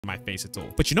my face at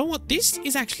all. But you know what? This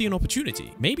is actually an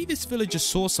opportunity. Maybe this villager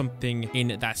saw something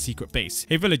in that secret base.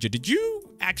 Hey, villager, did you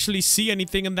actually see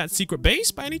anything in that secret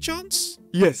base by any chance?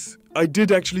 Yes, I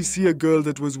did actually see a girl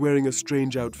that was wearing a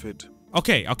strange outfit.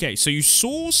 Okay, so you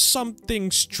saw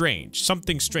something strange.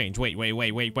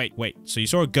 Wait. So you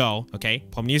saw a girl, okay?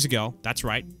 Pomni is a girl. That's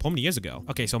right. Pomni is a girl.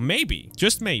 Okay, so maybe,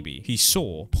 just maybe, he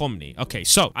saw Pomni. Okay,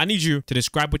 so I need you to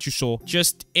describe what you saw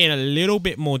just in a little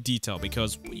bit more detail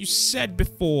because what you said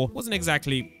before wasn't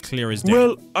exactly clear as day.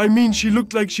 Well, I mean, she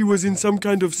looked like she was in some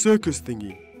kind of circus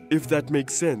thingy, if that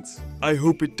makes sense. I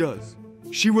hope it does.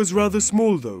 She was rather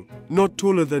small though, not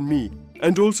taller than me.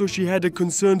 And also she had a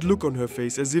concerned look on her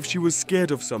face as if she was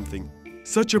scared of something.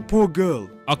 Such a poor girl.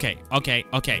 Okay.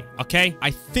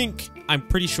 I think I'm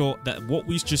pretty sure that what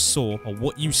we just saw, or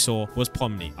what you saw, was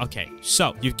Pomni. Okay,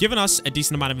 so you've given us a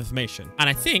decent amount of information. And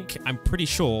I'm pretty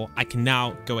sure I can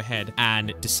now go ahead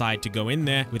and decide to go in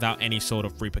there without any sort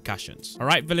of repercussions. All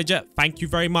right, villager, thank you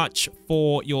very much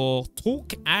for your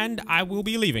talk, and I will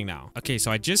be leaving now. Okay,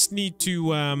 so I just need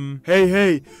to,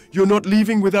 Hey, you're not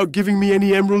leaving without giving me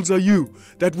any emeralds, are you?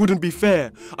 That wouldn't be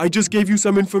fair. I just gave you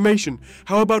some information.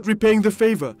 How about repaying the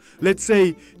favor? Let's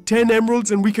say 10 emeralds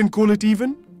and we can call it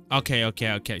even? Okay.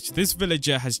 So this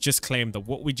villager has just claimed that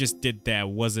what we just did there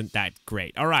wasn't that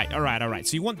great. All right.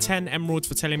 So you want 10 emeralds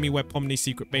for telling me where Pomni's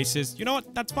secret base is? You know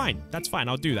what? That's fine.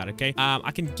 I'll do that, okay?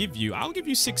 I'll give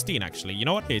you 16, actually. You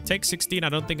know what? Here, take 16. I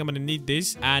don't think I'm going to need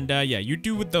these. And, yeah, you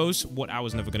do with those what I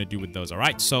was never going to do with those, all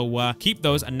right? So, keep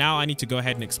those. And now I need to go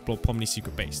ahead and explore Pomni's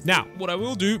secret base. Now, what I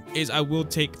will do is I will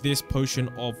take this potion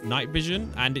of night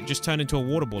vision and it just turned into a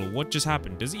water ball. What just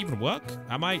happened? Does it even work?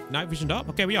 Am I night visioned up?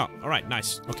 Okay, we are. All right,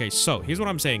 nice. Okay, so here's what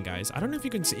I'm saying, guys. I don't know if you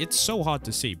can see. It's so hard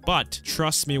to see, but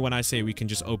trust me when I say we can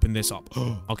just open this up.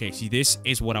 Okay, see, this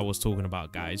is what I was talking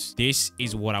about, guys. This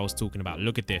is what I was talking about.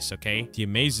 Look at this, okay? The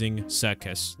amazing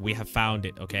circus. We have found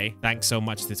it, okay? Thanks so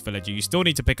much, this villager. You still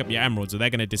need to pick up your emeralds or they're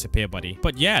going to disappear, buddy.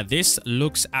 But yeah, this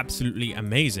looks absolutely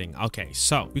amazing. Okay,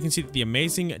 so we can see that the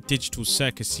amazing digital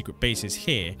circus secret base is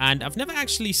here. And I've never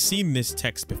actually seen this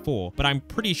text before, but I'm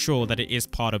pretty sure that it is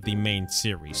part of the main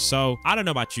series. So I don't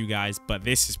know about you guys, but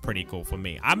this is pretty cool for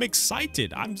me. I'm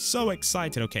excited. I'm so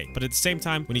excited. Okay, but at the same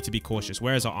time, we need to be cautious.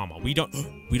 Where is our armor? We don't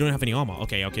have any armor.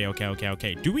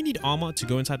 Okay. Do we need armor to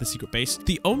go inside the secret base?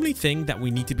 The only thing that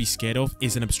we need to be scared of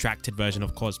is an abstracted version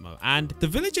of Cosmo. And the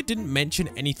villager didn't mention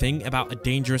anything about a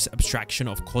dangerous abstraction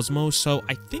of Cosmo, so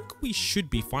I think we should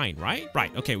be fine, right?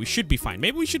 Right, okay, we should be fine.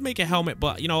 Maybe we should make a helmet,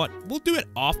 but you know what? We'll do it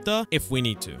after if we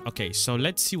need to. Okay, so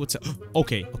let's see what's...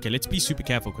 Okay, let's be super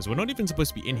careful because we're not even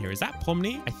supposed to be in here. Is that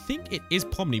Pomni? I think it is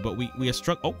Pomni, but we are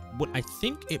struck. Oh, what? I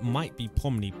think it might be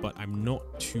Pomni, but I'm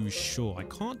not too sure. I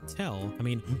can't tell. I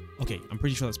mean, okay, I'm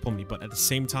pretty sure that's Pomni, but at the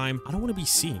same time, I don't want to be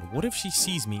seen. What if she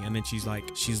sees me and then she's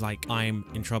like, I'm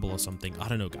in trouble or something? I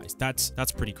don't know, guys.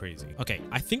 That's pretty crazy. Okay,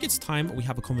 I think it's time we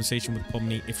have a conversation with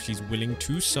Pomni if she's willing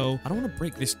to. So I don't want to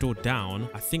break this door down.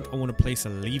 I think I want to place a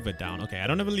lever down. Okay, I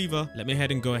don't have a lever. Let me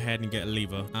go ahead and get a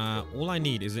lever. All I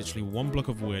need is literally 1 block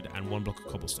of wood and 1 block of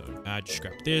cobblestone. Just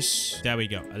grab this. There we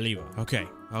go. A lever.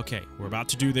 Okay, we're about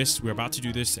to do this.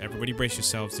 Everybody brace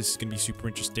yourselves. This is gonna be super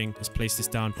interesting. Let's place this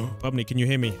down. Pomni, can you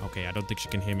hear me? Okay, I don't think she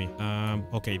can hear me.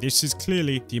 Okay, this is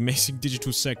clearly the amazing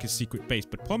digital circus secret base.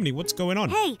 But Pomni, what's going on?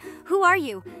 Hey, who are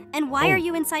you? And why are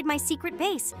you inside my secret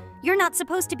base? You're not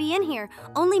supposed to be in here.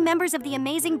 Only members of the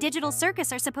amazing digital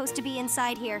circus are supposed to be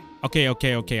inside here.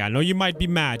 Okay. I know you might be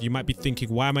mad. You might be thinking,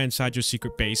 why am I inside your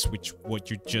secret base?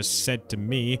 What you just said to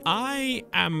me. I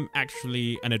am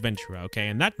actually an adventurer, okay?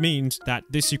 And that means that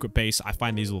this secret base, I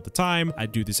find these all the time. I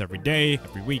do this every day,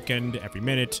 every weekend, every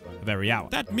minute of every hour.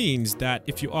 That means that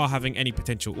if you are having any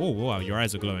potential... Oh, wow, your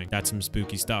eyes are glowing. That's some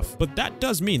spooky stuff. But that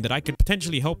does mean that I could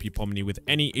potentially help you, Pomni, with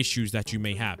any issues that you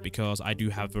may have because I do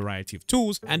have a variety of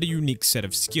tools and a unique set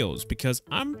of skills because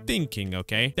I'm thinking,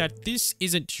 okay, that this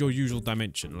isn't your usual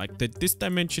dimension. Like this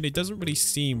dimension, it doesn't really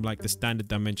seem like the standard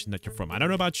dimension that you're from. I don't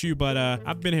know about you, but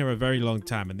I've been here a very long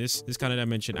time and this kind of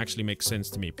dimension actually makes sense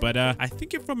to me. But I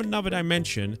think you're from another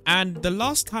dimension, and the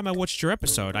last time I watched your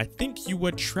episode, I think you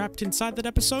were trapped inside that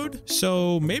episode.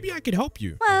 So maybe I could help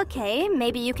you. Okay,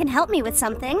 maybe you can help me with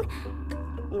something.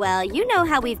 Well, you know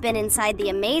how we've been inside the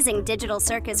amazing digital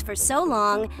circus for so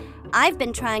long. I've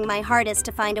been trying my hardest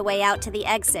to find a way out to the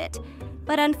exit.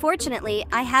 But unfortunately,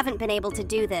 I haven't been able to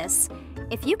do this.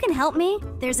 If you can help me,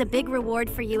 there's a big reward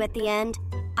for you at the end.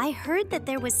 I heard that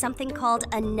there was something called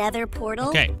a nether portal.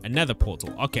 Okay, a nether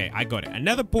portal. Okay, I got it. A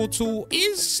nether portal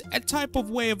is a type of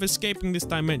way of escaping this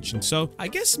dimension. So I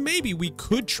guess maybe we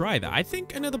could try that. I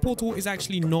think a nether portal is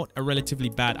actually not a relatively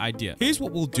bad idea. Here's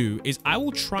what we'll do is I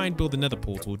will try and build a nether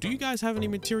portal. Do you guys have any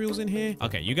materials in here?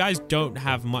 Okay, you guys don't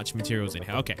have much materials in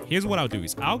here. Okay, here's what I'll do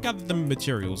is I'll gather the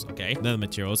materials, okay? Nether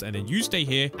materials, and then you stay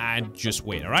here and just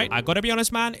wait, all right? I gotta be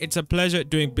honest, man. It's a pleasure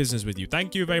doing business with you.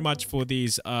 Thank you very much for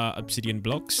these obsidian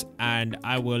blocks, and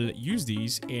I will use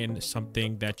these in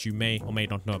something that you may or may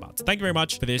not know about. So thank you very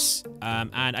much for this,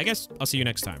 and I guess I'll see you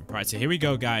next time. All right, so here we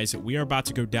go, guys. We are about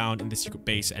to go down in the secret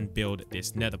base and build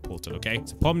this nether portal, okay?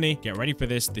 So Pomni, get ready for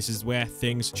this. This is where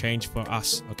things change for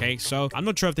us, okay? So I'm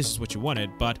not sure if this is what you wanted,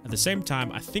 but at the same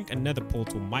time, I think a nether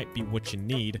portal might be what you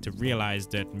need to realize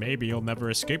that maybe you'll never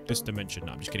escape this dimension.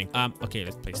 No, I'm just kidding. Okay,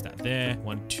 let's place that there.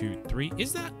 1, 2, 3.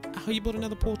 Is that how you build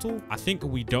another portal? I think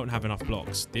we don't have enough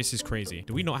blocks. This is crazy.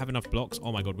 Do we not have enough blocks?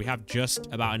 Oh my god, we have just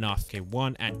about enough. Okay,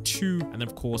 1 and 2. And then,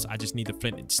 of course, I just need the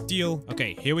flint and steel.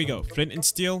 Okay, here we go. Flint and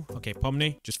steel. Okay,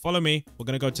 Pomni, just follow me. We're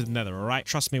gonna go to the nether, all right?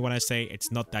 Trust me when I say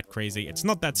it's not that crazy. It's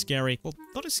not that scary. Well,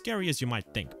 not as scary as you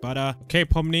might think. But, okay,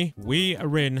 Pomni, we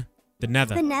are in the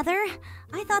nether. The nether?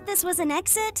 I thought this was an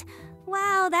exit.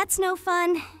 Wow, that's no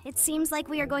fun. It seems like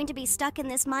we are going to be stuck in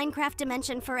this Minecraft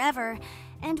dimension forever.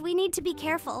 And we need to be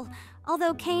careful.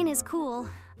 Although Kane is cool,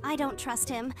 I don't trust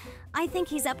him. I think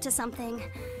he's up to something.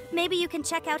 Maybe you can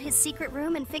check out his secret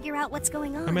room and figure out what's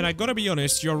going on. I mean, I gotta be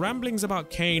honest, your ramblings about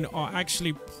Kane are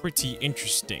actually pretty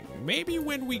interesting. Maybe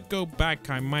when we go back,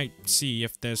 I might see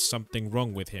if there's something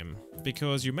wrong with him.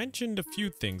 Because you mentioned a few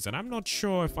things, and I'm not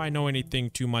sure if I know anything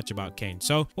too much about Kane.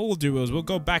 So what we'll do is we'll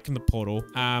go back in the portal,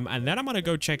 and then I'm gonna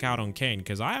go check out on Kane,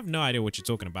 because I have no idea what you're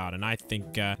talking about, and I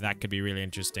think that could be really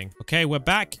interesting. Okay, we're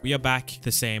back. We are back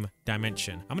the same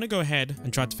dimension. I'm gonna go ahead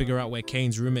and try to figure out where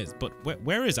Kane's room is, but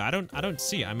where is it? I don't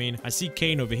see it. I mean, I see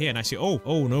Kane over here, and I see oh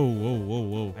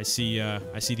no, I see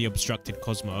the obstructed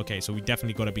Cosmo. Okay, so we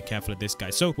definitely got to be careful of this guy.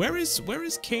 So where is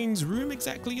Kane's room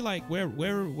exactly? Like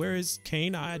where is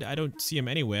Kane? I don't see him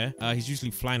anywhere. He's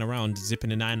usually flying around,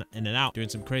 zipping in and out, doing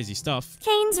some crazy stuff.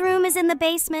 Kane's room is in the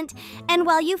basement, and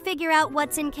while you figure out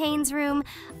what's in Kane's room,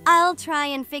 I'll try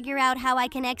and figure out how I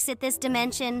can exit this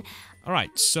dimension.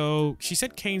 Alright, so she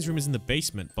said Kane's room is in the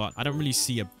basement, but I don't really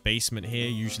see a basement here.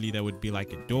 Usually there would be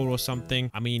like a door or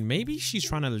something. I mean, maybe she's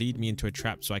trying to lead me into a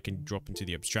trap so I can drop into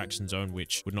the abstraction zone,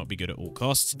 which would not be good at all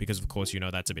costs, because of course, you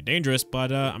know, that's a bit dangerous,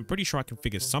 but I'm pretty sure I can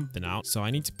figure something out. So I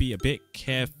need to be a bit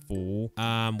careful.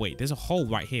 Wait, there's a hole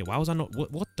right here. Why was I not...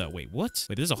 What the... Wait, what?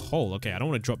 Wait, there's a hole. Okay, I don't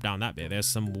want to drop down that bit. There's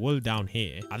some wool down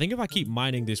here. I think if I keep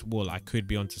mining this wool, I could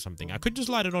be onto something. I could just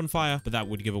light it on fire, but that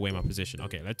would give away my position.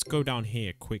 Okay, let's go down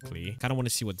here quickly. Kind of want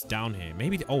to see what's down here.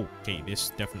 Maybe oh, okay,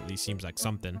 this definitely seems like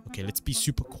something. Okay, let's be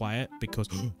super quiet because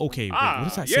okay, wait, what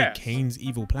does that say? Kane's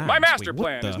evil plan. My master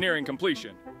plan is nearing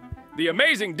completion. The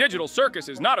amazing digital circus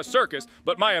is not a circus,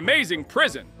 but my amazing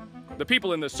prison. The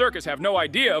people in the circus have no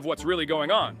idea of what's really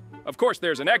going on. Of course,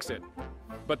 there's an exit,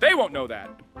 but they won't know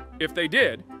that. If they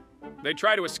did, they'd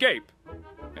try to escape,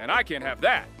 and I can't have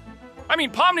that. I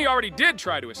mean, Pomni already did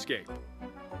try to escape.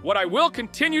 What I will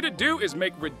continue to do is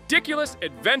make ridiculous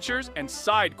adventures and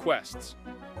side quests.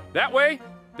 That way,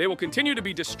 they will continue to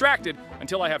be distracted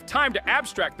until I have time to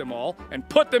abstract them all and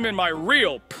put them in my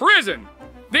real prison,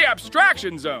 the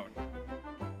abstraction zone.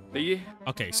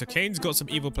 Okay, so Kane's got some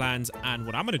evil plans, and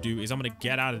what I'm gonna do is I'm gonna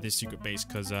get out of this secret base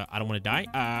because I don't want to die.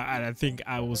 And I think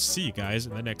I will see you guys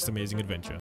in the next amazing adventure.